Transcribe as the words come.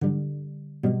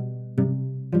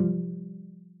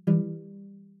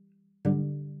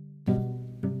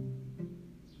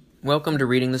Welcome to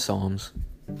Reading the Psalms.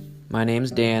 My name's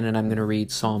Dan, and I'm going to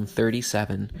read Psalm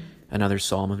 37, another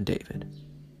Psalm of David.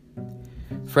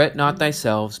 Fret not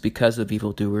thyself because of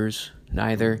evildoers,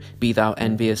 neither be thou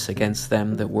envious against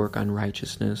them that work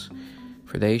unrighteousness,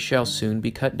 for they shall soon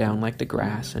be cut down like the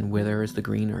grass and wither as the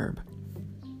green herb.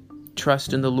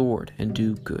 Trust in the Lord and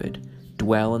do good,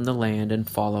 dwell in the land and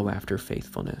follow after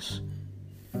faithfulness.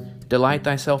 Delight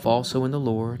thyself also in the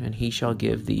Lord, and he shall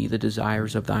give thee the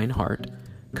desires of thine heart.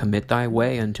 Commit thy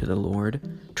way unto the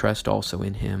Lord, trust also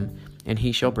in him, and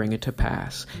he shall bring it to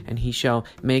pass, and he shall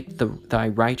make thy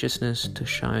righteousness to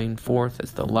shine forth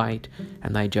as the light,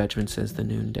 and thy judgments as the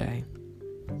noonday.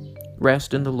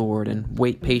 Rest in the Lord, and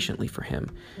wait patiently for him.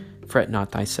 Fret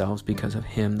not thyself because of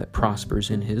him that prospers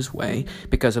in his way,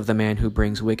 because of the man who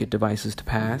brings wicked devices to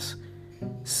pass.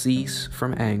 Cease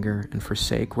from anger, and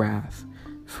forsake wrath.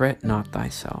 Fret not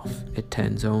thyself, it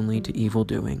tends only to evil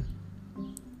doing.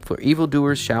 For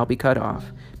evildoers shall be cut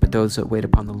off, but those that wait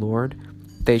upon the Lord,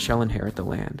 they shall inherit the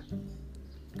land.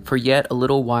 For yet a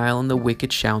little while, and the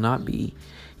wicked shall not be.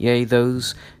 Yea,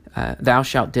 thou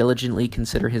shalt diligently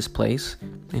consider his place,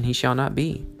 and he shall not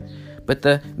be. But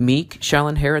the meek shall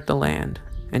inherit the land,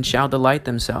 and shall delight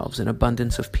themselves in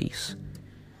abundance of peace.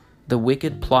 The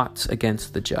wicked plots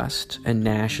against the just, and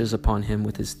gnashes upon him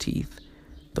with his teeth.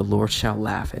 The Lord shall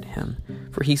laugh at him,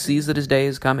 for he sees that his day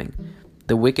is coming.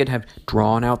 The wicked have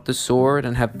drawn out the sword,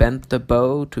 and have bent the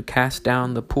bow to cast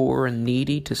down the poor and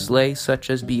needy, to slay such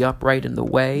as be upright in the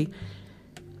way.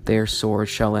 Their swords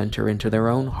shall enter into their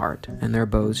own heart, and their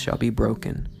bows shall be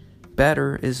broken.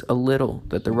 Better is a little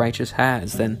that the righteous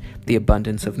has than the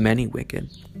abundance of many wicked.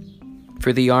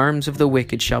 For the arms of the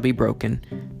wicked shall be broken,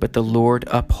 but the Lord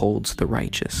upholds the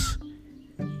righteous.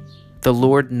 The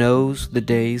Lord knows the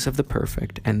days of the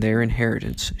perfect, and their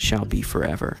inheritance shall be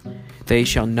forever. They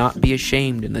shall not be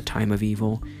ashamed in the time of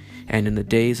evil, and in the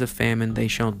days of famine they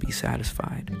shall be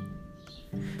satisfied.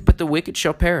 But the wicked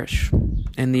shall perish,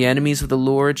 and the enemies of the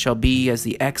Lord shall be as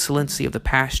the excellency of the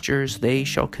pastures. They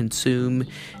shall consume,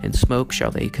 and smoke shall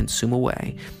they consume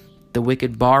away. The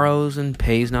wicked borrows and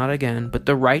pays not again, but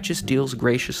the righteous deals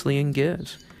graciously and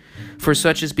gives. For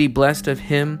such as be blessed of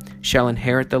him shall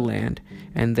inherit the land,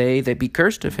 and they that be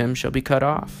cursed of him shall be cut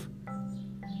off.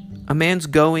 A man's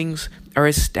goings are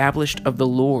established of the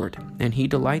Lord, and he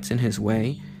delights in his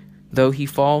way. Though he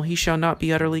fall, he shall not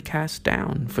be utterly cast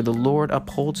down, for the Lord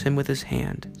upholds him with his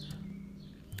hand.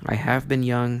 I have been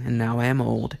young, and now I am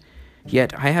old,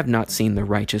 yet I have not seen the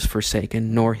righteous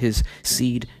forsaken, nor his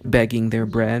seed begging their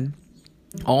bread.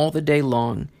 All the day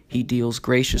long he deals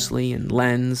graciously and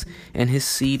lends, and his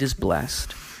seed is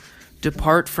blessed.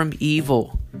 Depart from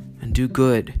evil, and do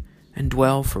good, and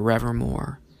dwell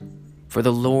forevermore. For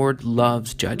the Lord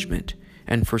loves judgment,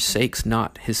 and forsakes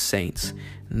not his saints,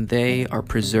 and they are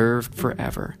preserved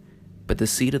forever. But the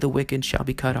seed of the wicked shall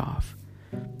be cut off.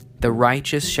 The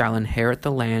righteous shall inherit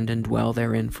the land, and dwell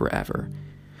therein forever.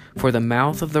 For the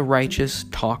mouth of the righteous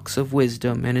talks of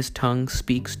wisdom, and his tongue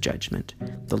speaks judgment.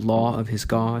 The law of his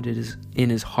God is in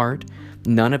his heart,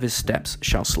 none of his steps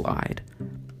shall slide.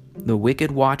 The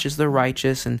wicked watches the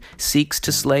righteous, and seeks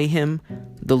to slay him.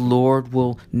 The Lord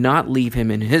will not leave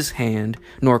him in his hand,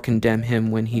 nor condemn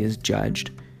him when he is judged.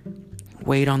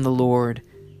 Wait on the Lord,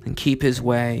 and keep his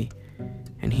way,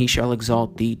 and he shall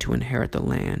exalt thee to inherit the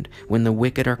land. When the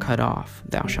wicked are cut off,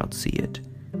 thou shalt see it.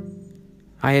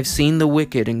 I have seen the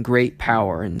wicked in great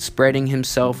power, and spreading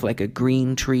himself like a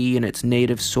green tree in its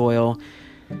native soil.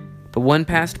 But one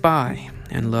passed by,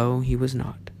 and lo, he was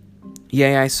not.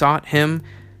 Yea, I sought him,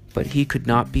 but he could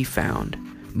not be found.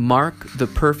 Mark the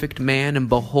perfect man, and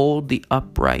behold the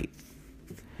upright.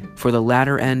 For the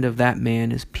latter end of that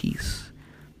man is peace.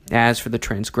 As for the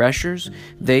transgressors,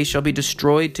 they shall be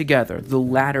destroyed together. The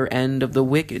latter end of the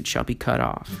wicked shall be cut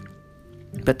off.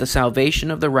 But the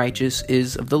salvation of the righteous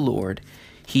is of the Lord.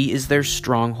 He is their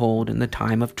stronghold in the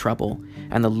time of trouble,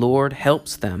 and the Lord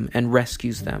helps them and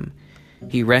rescues them.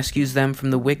 He rescues them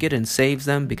from the wicked and saves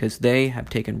them, because they have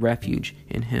taken refuge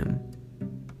in him.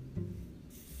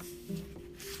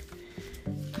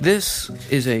 This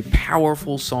is a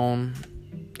powerful psalm.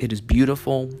 It is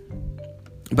beautiful,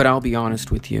 but I'll be honest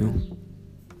with you.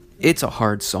 It's a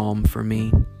hard psalm for me.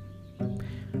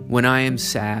 When I am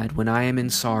sad, when I am in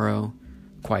sorrow,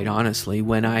 quite honestly,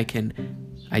 when I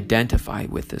can identify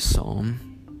with this psalm,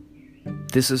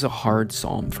 this is a hard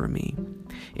psalm for me.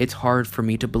 It's hard for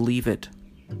me to believe it.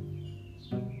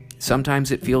 Sometimes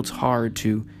it feels hard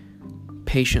to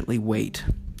patiently wait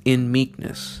in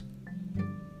meekness,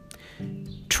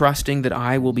 trusting that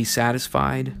I will be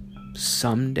satisfied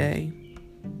someday,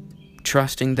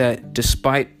 trusting that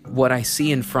despite what I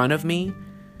see in front of me,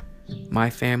 My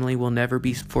family will never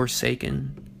be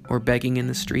forsaken or begging in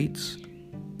the streets.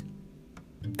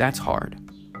 That's hard.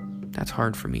 That's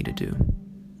hard for me to do.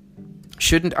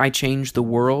 Shouldn't I change the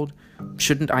world?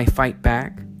 Shouldn't I fight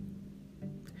back?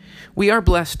 We are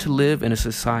blessed to live in a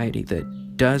society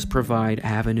that does provide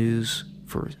avenues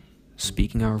for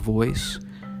speaking our voice,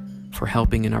 for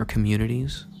helping in our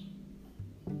communities.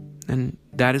 And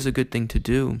that is a good thing to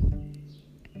do.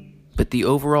 But the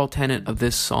overall tenet of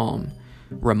this psalm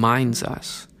reminds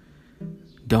us,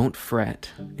 don't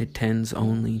fret, it tends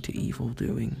only to evil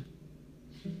doing.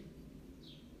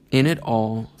 In it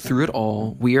all, through it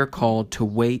all, we are called to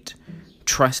wait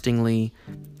trustingly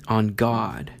on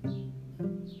God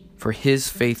for His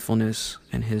faithfulness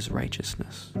and His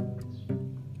righteousness.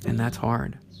 And that's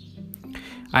hard.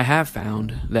 I have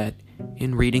found that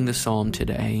in reading the psalm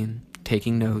today, and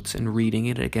taking notes and reading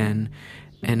it again,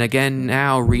 and again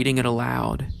now reading it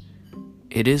aloud,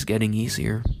 it is getting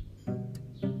easier.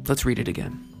 Let's read it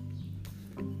again.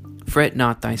 Fret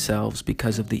not thyself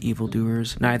because of the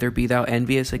evildoers, neither be thou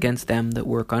envious against them that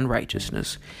work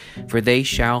unrighteousness, for they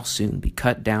shall soon be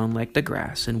cut down like the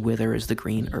grass and wither as the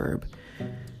green herb.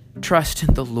 Trust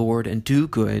in the Lord and do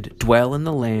good, dwell in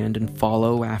the land and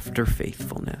follow after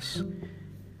faithfulness.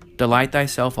 Delight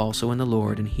thyself also in the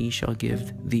Lord, and He shall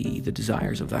give thee the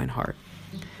desires of thine heart.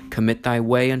 Commit thy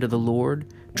way unto the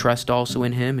Lord, trust also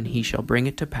in Him, and He shall bring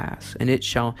it to pass, and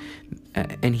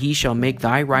He shall make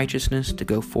thy righteousness to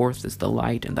go forth as the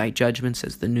light, and thy judgments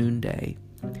as the noonday.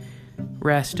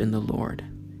 Rest in the Lord,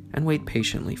 and wait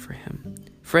patiently for Him.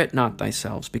 Fret not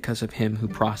thyself because of him who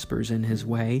prospers in his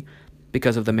way,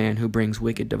 because of the man who brings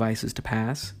wicked devices to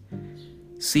pass.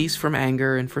 Cease from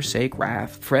anger and forsake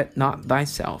wrath. Fret not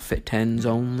thyself, it tends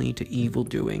only to evil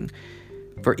doing.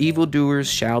 For evildoers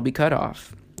shall be cut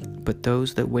off, but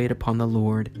those that wait upon the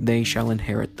Lord, they shall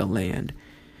inherit the land.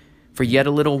 For yet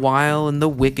a little while, and the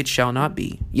wicked shall not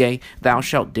be. Yea, thou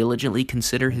shalt diligently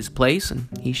consider his place, and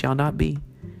he shall not be.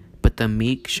 But the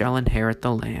meek shall inherit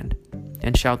the land,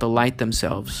 and shall delight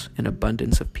themselves in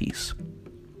abundance of peace.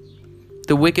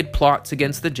 The wicked plots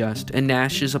against the just, and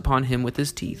gnashes upon him with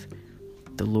his teeth.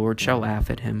 The Lord shall laugh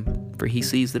at him, for he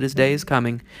sees that his day is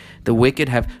coming. The wicked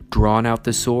have drawn out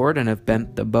the sword, and have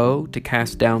bent the bow, to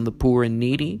cast down the poor and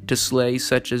needy, to slay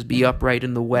such as be upright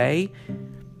in the way.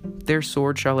 Their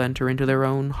sword shall enter into their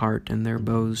own heart, and their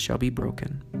bows shall be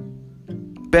broken.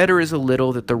 Better is a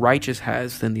little that the righteous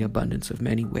has than the abundance of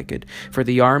many wicked, for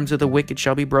the arms of the wicked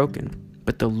shall be broken,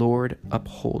 but the Lord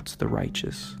upholds the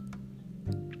righteous.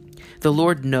 The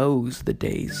Lord knows the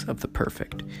days of the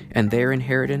perfect, and their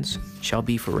inheritance shall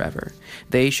be forever.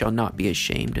 They shall not be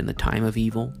ashamed in the time of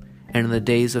evil, and in the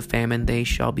days of famine they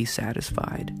shall be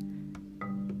satisfied.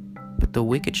 But the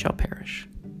wicked shall perish,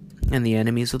 and the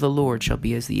enemies of the Lord shall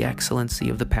be as the excellency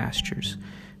of the pastures.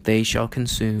 They shall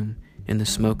consume, in the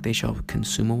smoke they shall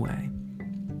consume away.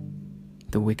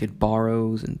 The wicked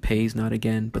borrows and pays not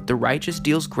again, but the righteous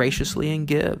deals graciously and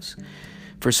gives.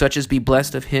 For such as be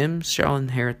blessed of him shall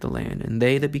inherit the land, and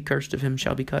they that be cursed of him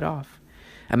shall be cut off.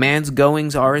 A man's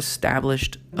goings are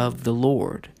established of the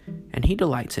Lord, and he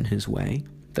delights in his way.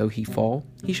 Though he fall,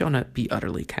 he shall not be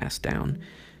utterly cast down,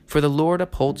 for the Lord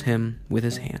upholds him with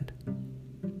his hand.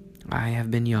 I have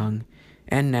been young,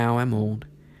 and now am old,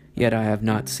 yet I have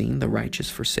not seen the righteous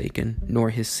forsaken,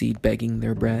 nor his seed begging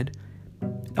their bread.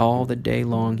 All the day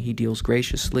long he deals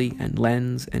graciously and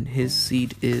lends, and his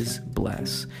seed is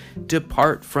blessed.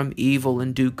 Depart from evil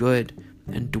and do good,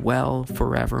 and dwell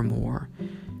forevermore.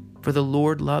 For the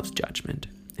Lord loves judgment,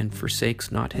 and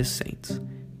forsakes not his saints.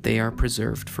 They are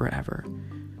preserved forever,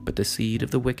 but the seed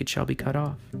of the wicked shall be cut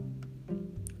off.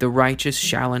 The righteous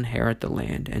shall inherit the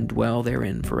land, and dwell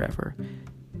therein forever.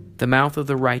 The mouth of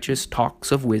the righteous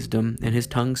talks of wisdom, and his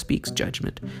tongue speaks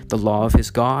judgment. The law of his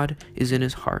God is in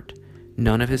his heart.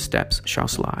 None of his steps shall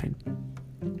slide.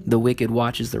 The wicked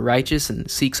watches the righteous, and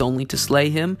seeks only to slay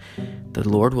him. The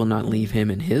Lord will not leave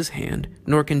him in his hand,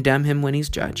 nor condemn him when he's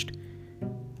judged.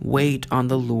 Wait on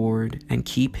the Lord, and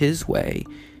keep his way,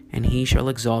 and he shall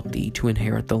exalt thee to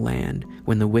inherit the land.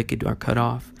 When the wicked are cut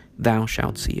off, thou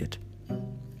shalt see it.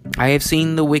 I have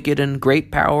seen the wicked in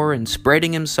great power, and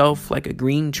spreading himself like a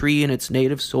green tree in its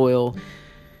native soil.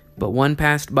 But one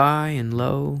passed by, and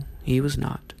lo, he was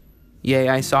not. Yea,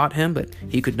 I sought him, but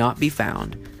he could not be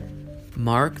found.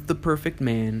 Mark the perfect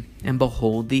man, and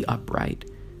behold the upright,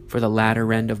 for the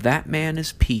latter end of that man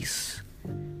is peace.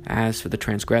 As for the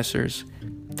transgressors,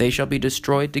 they shall be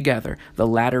destroyed together. The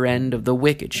latter end of the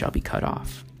wicked shall be cut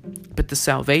off. But the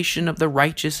salvation of the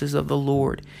righteous is of the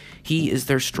Lord. He is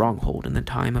their stronghold in the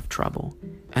time of trouble.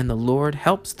 And the Lord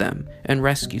helps them and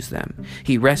rescues them.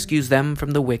 He rescues them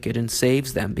from the wicked and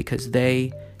saves them because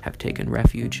they have taken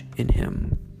refuge in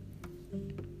him.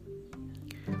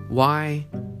 Why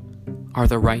are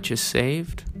the righteous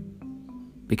saved?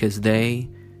 Because they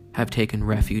have taken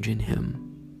refuge in him.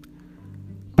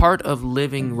 Part of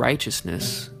living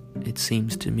righteousness, it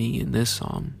seems to me in this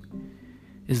psalm,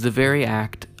 is the very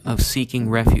act of seeking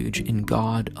refuge in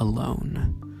God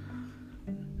alone,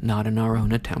 not in our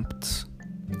own attempts.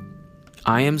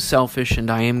 I am selfish and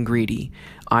I am greedy.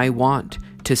 I want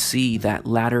to see that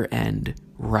latter end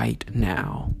right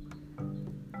now.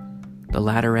 The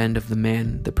latter end of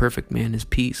the perfect man, is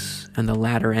peace, and the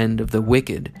latter end of the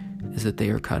wicked is that they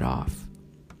are cut off.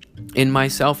 In my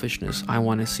selfishness, I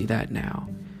want to see that now.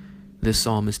 This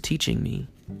psalm is teaching me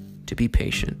to be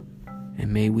patient,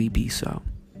 and may we be so.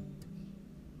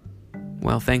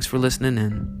 Well, thanks for listening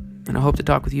in, and I hope to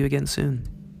talk with you again soon.